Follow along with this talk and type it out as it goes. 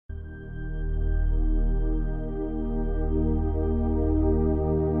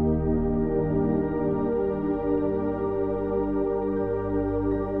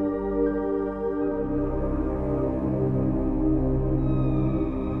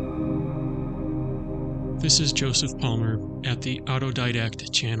This is Joseph Palmer at the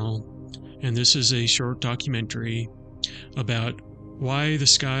AUTODIDACT channel, and this is a short documentary about why the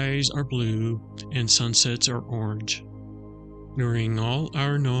skies are blue and sunsets are orange. During all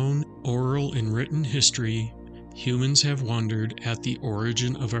our known oral and written history, humans have wondered at the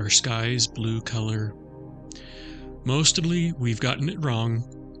origin of our sky's blue color. Mostly we've gotten it wrong,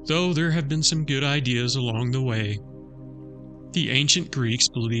 though there have been some good ideas along the way. The ancient Greeks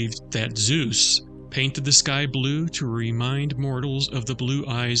believed that Zeus painted the sky blue to remind mortals of the blue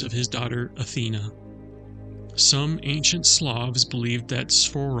eyes of his daughter Athena. Some ancient Slavs believed that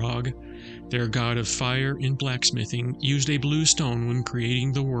Svorog, their god of fire and blacksmithing, used a blue stone when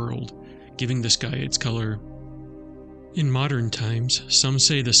creating the world, giving the sky its color. In modern times, some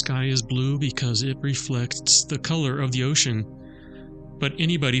say the sky is blue because it reflects the color of the ocean, but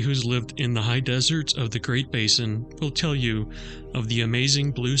anybody who's lived in the high deserts of the Great Basin will tell you of the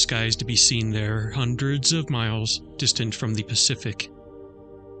amazing blue skies to be seen there, hundreds of miles distant from the Pacific.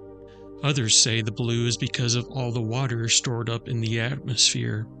 Others say the blue is because of all the water stored up in the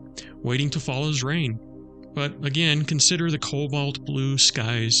atmosphere, waiting to fall as rain. But again, consider the cobalt blue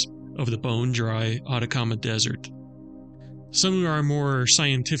skies of the bone-dry Atacama Desert. Some who are more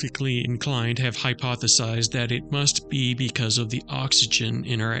scientifically inclined have hypothesized that it must be because of the oxygen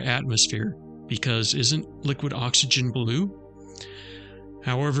in our atmosphere, because isn't liquid oxygen blue?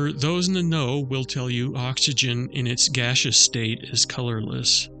 However, those in the know will tell you oxygen in its gaseous state is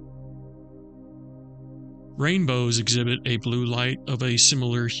colorless. Rainbows exhibit a blue light of a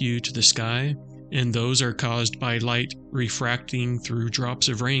similar hue to the sky, and those are caused by light refracting through drops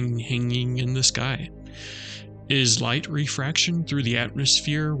of rain hanging in the sky. Is light refraction through the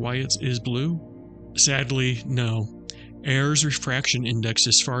atmosphere why it is blue? Sadly, no. Air's refraction index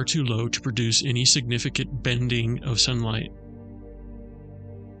is far too low to produce any significant bending of sunlight.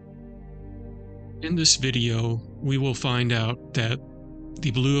 In this video, we will find out that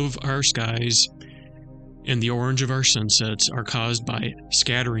the blue of our skies and the orange of our sunsets are caused by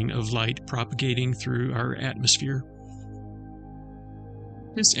scattering of light propagating through our atmosphere.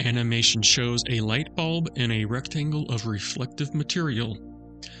 This animation shows a light bulb in a rectangle of reflective material.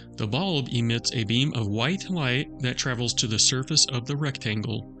 The bulb emits a beam of white light that travels to the surface of the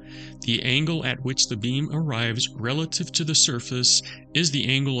rectangle. The angle at which the beam arrives relative to the surface is the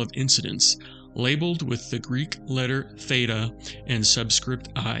angle of incidence, labeled with the Greek letter theta and subscript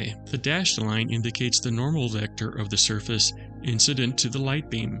I. The dashed line indicates the normal vector of the surface incident to the light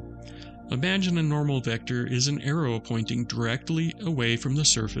beam. Imagine a normal vector is an arrow pointing directly away from the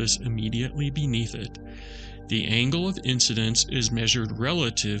surface immediately beneath it. The angle of incidence is measured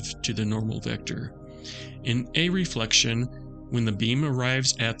relative to the normal vector. In a reflection, when the beam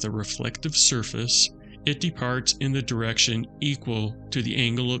arrives at the reflective surface, it departs in the direction equal to the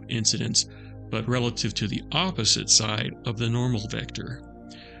angle of incidence, but relative to the opposite side of the normal vector.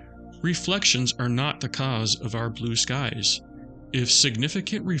 Reflections are not the cause of our blue skies. If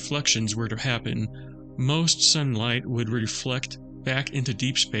significant reflections were to happen, most sunlight would reflect back into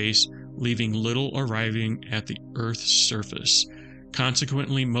deep space, leaving little arriving at the Earth's surface.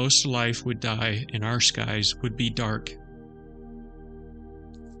 Consequently, most life would die and our skies would be dark.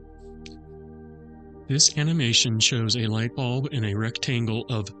 This animation shows a light bulb in a rectangle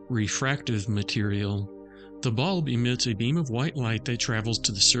of refractive material. The bulb emits a beam of white light that travels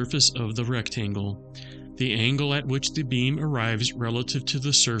to the surface of the rectangle. The angle at which the beam arrives relative to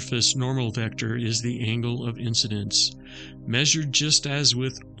the surface normal vector is the angle of incidence, measured just as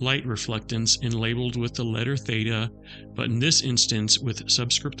with light reflectance and labeled with the letter theta, but in this instance with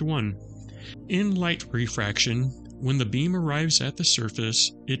subscript 1. In light refraction, when the beam arrives at the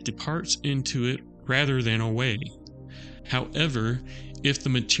surface, it departs into it rather than away. However, if the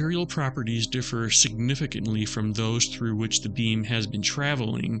material properties differ significantly from those through which the beam has been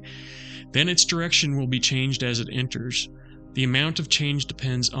traveling, then its direction will be changed as it enters. The amount of change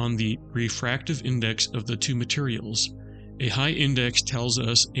depends on the refractive index of the two materials. A high index tells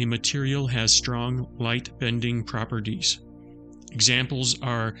us a material has strong light bending properties. Examples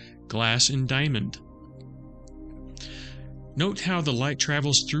are glass and diamond. Note how the light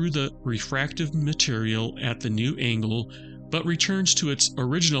travels through the refractive material at the new angle, but returns to its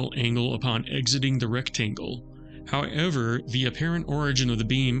original angle upon exiting the rectangle. However, the apparent origin of the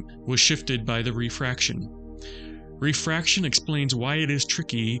beam was shifted by the refraction. Refraction explains why it is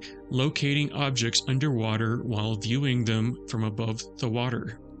tricky locating objects underwater while viewing them from above the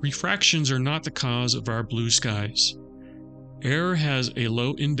water. Refractions are not the cause of our blue skies. Air has a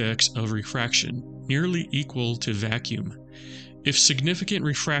low index of refraction, nearly equal to vacuum. If significant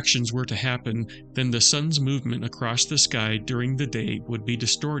refractions were to happen, then the sun's movement across the sky during the day would be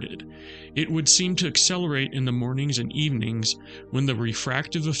distorted. It would seem to accelerate in the mornings and evenings when the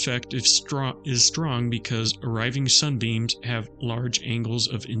refractive effect is strong because arriving sunbeams have large angles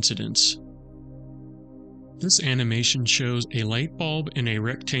of incidence. This animation shows a light bulb and a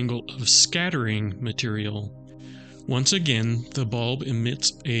rectangle of scattering material. Once again, the bulb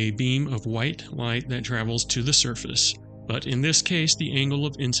emits a beam of white light that travels to the surface. But in this case, the angle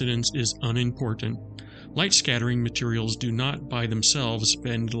of incidence is unimportant. Light scattering materials do not by themselves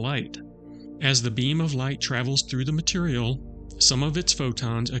bend light. As the beam of light travels through the material, some of its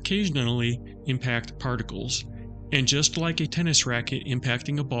photons occasionally impact particles. And just like a tennis racket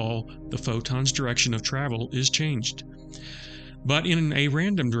impacting a ball, the photon's direction of travel is changed. But in a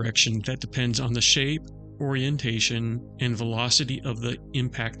random direction that depends on the shape, orientation, and velocity of the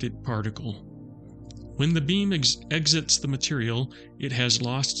impacted particle. When the beam exits the material, it has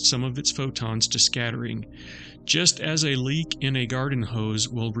lost some of its photons to scattering. Just as a leak in a garden hose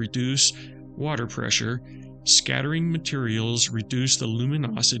will reduce water pressure, scattering materials reduce the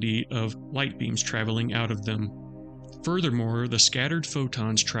luminosity of light beams traveling out of them. Furthermore, the scattered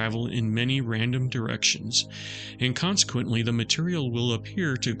photons travel in many random directions, and consequently the material will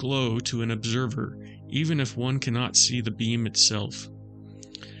appear to glow to an observer, even if one cannot see the beam itself.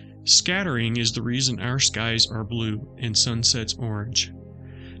 Scattering is the reason our skies are blue and sunsets orange.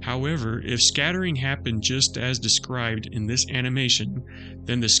 However, if scattering happened just as described in this animation,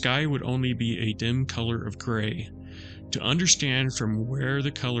 then the sky would only be a dim color of gray. To understand from where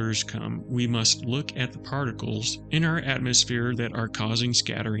the colors come, we must look at the particles in our atmosphere that are causing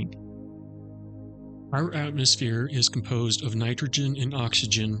scattering. Our atmosphere is composed of nitrogen and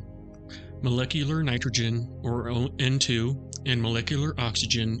oxygen. Molecular nitrogen, or N2, and molecular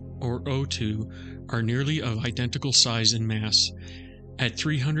oxygen, or O2, are nearly of identical size and mass. At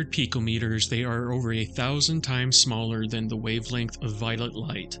 300 picometers, they are over 1,000 times smaller than the wavelength of violet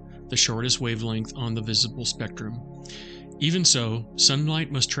light, the shortest wavelength on the visible spectrum. Even so,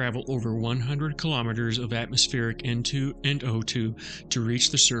 sunlight must travel over 100 kilometers of atmospheric N2 and O2 to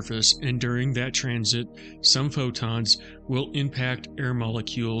reach the surface, and during that transit, some photons will impact air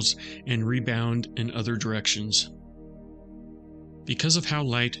molecules and rebound in other directions. Because of how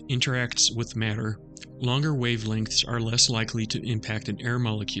light interacts with matter, longer wavelengths are less likely to impact an air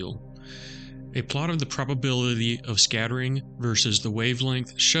molecule. A plot of the probability of scattering versus the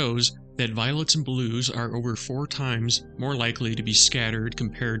wavelength shows that violets and blues are over 4 times more likely to be scattered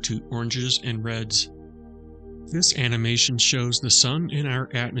compared to oranges and reds. This animation shows the sun in our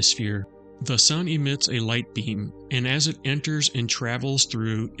atmosphere. The sun emits a light beam, and as it enters and travels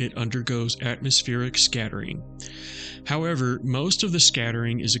through, it undergoes atmospheric scattering. However, most of the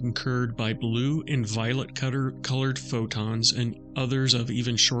scattering is incurred by blue and violet colored photons and others of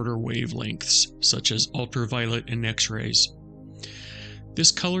even shorter wavelengths, such as ultraviolet and X-rays.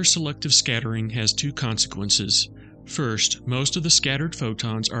 This color-selective scattering has 2 consequences. First, most of the scattered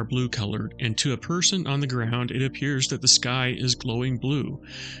photons are blue-colored, and to a person on the ground it appears that the sky is glowing blue,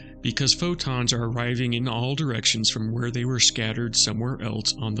 because photons are arriving in all directions from where they were scattered somewhere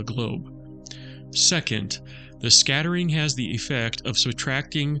else on the globe. Second, the scattering has the effect of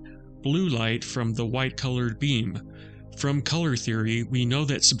subtracting blue light from the white-colored beam. From color theory, we know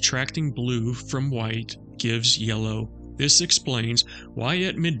that subtracting blue from white gives yellow. This explains why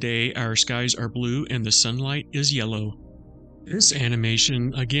at midday our skies are blue and the sunlight is yellow. This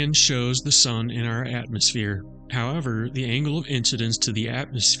animation again shows the sun in our atmosphere. However, the angle of incidence to the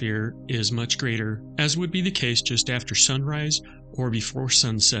atmosphere is much greater, as would be the case just after sunrise or before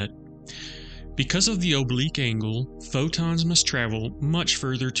sunset. Because of the oblique angle, photons must travel much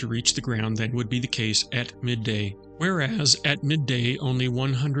further to reach the ground than would be the case at midday, whereas at midday only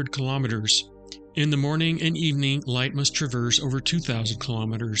 100 kilometers. In the morning and evening, light must traverse over 2,000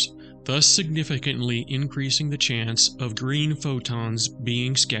 kilometers, thus significantly increasing the chance of green photons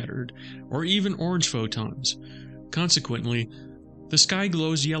being scattered, or even orange photons. Consequently, the sky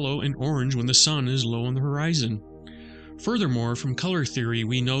glows yellow and orange when the sun is low on the horizon. Furthermore, from color theory,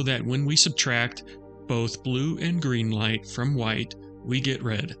 we know that when we subtract both blue and green light from white, we get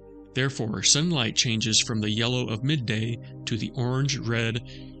red. Therefore, sunlight changes from the yellow of midday to the orange-red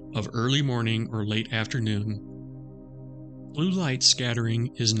of early morning or late afternoon. Blue light scattering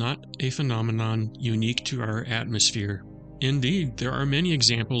is not a phenomenon unique to our atmosphere. Indeed, there are many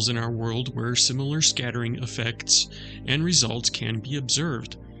examples in our world where similar scattering effects and results can be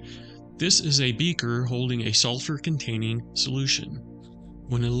observed. This is a beaker holding a sulfur-containing solution.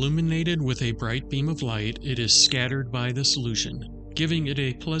 When illuminated with a bright beam of light, it is scattered by the solution, giving it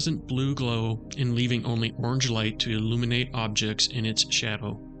a pleasant blue glow and leaving only orange light to illuminate objects in its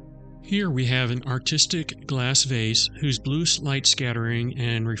shadow. Here we have an artistic glass vase whose blue light scattering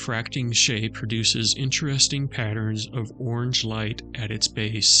and refracting shape produces interesting patterns of orange light at its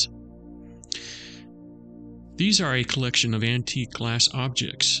base. These are a collection of antique glass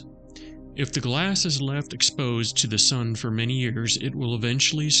objects. If the glass is left exposed to the sun for many years, it will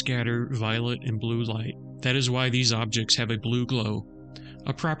eventually scatter violet and blue light. That is why these objects have a blue glow,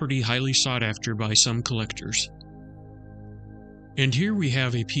 a property highly sought after by some collectors. And here we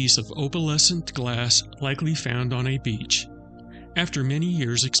have a piece of opalescent glass likely found on a beach. After many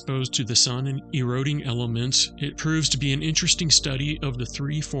years exposed to the sun and eroding elements, it proves to be an interesting study of the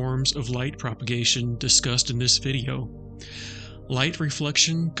three forms of light propagation discussed in this video. Light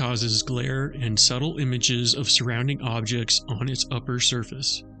reflection causes glare and subtle images of surrounding objects on its upper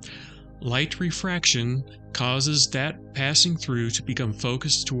surface. Light refraction causes that passing through to become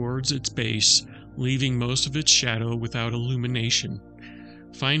focused towards its base, leaving most of its shadow without illumination.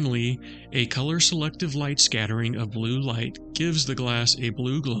 Finally, a color-selective light scattering of blue light gives the glass a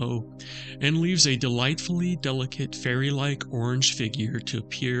blue glow and leaves a delightfully delicate fairy-like orange figure to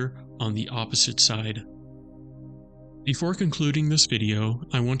appear on the opposite side. Before concluding this video,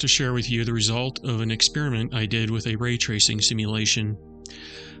 I want to share with you the result of an experiment I did with a ray tracing simulation.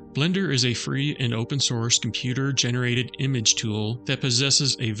 Blender is a free and open-source computer-generated image tool that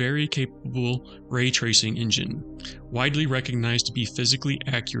possesses a very capable ray tracing engine, widely recognized to be physically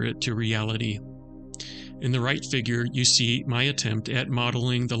accurate to reality. In the right figure, you see my attempt at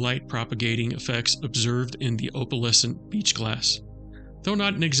modeling the light propagating effects observed in the opalescent beach glass. Though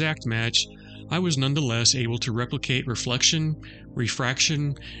not an exact match, I was nonetheless able to replicate reflection,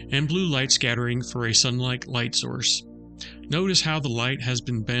 refraction, and blue light scattering for a sun-like light source. Notice how the light has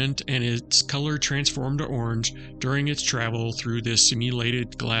been bent and its color transformed to orange during its travel through this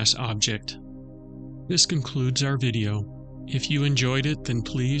simulated glass object. This concludes our video. If you enjoyed it, then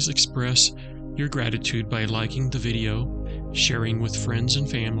please express your gratitude by liking the video, sharing with friends and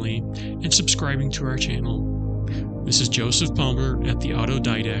family, and subscribing to our channel. This is Joseph Palmer at the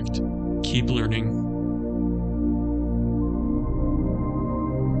Autodidact. Keep learning.